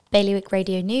Bailiwick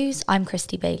Radio News, I'm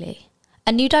Christy Bailey.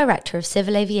 A new Director of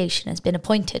Civil Aviation has been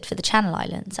appointed for the Channel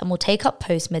Islands and will take up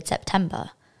post mid-September.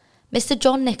 Mr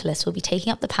John Nicholas will be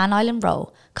taking up the Pan-Island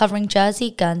role, covering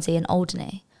Jersey, Guernsey and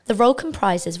Alderney. The role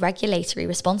comprises regulatory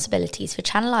responsibilities for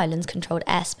Channel Islands-controlled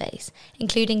airspace,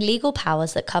 including legal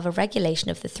powers that cover regulation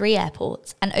of the 3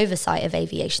 airports and oversight of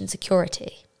aviation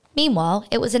security. Meanwhile,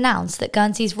 it was announced that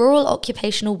Guernsey's Rural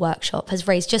Occupational Workshop has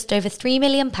raised just over £3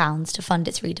 million to fund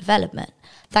its redevelopment,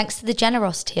 thanks to the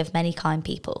generosity of many kind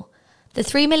people. The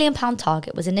 £3 million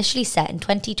target was initially set in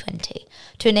 2020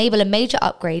 to enable a major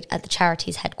upgrade at the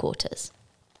charity's headquarters.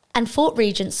 And Fort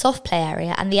Regent's soft play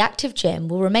area and the active gym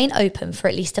will remain open for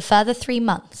at least a further 3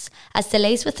 months, as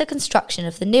delays with the construction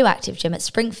of the new active gym at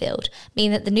Springfield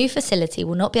mean that the new facility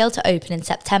will not be able to open in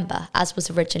September as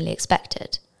was originally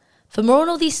expected. For more on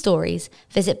all these stories,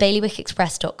 visit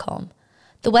bailiwickexpress.com.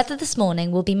 The weather this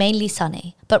morning will be mainly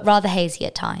sunny, but rather hazy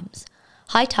at times.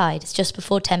 High tide is just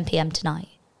before 10 p.m. tonight.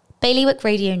 Bailiwick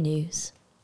Radio News.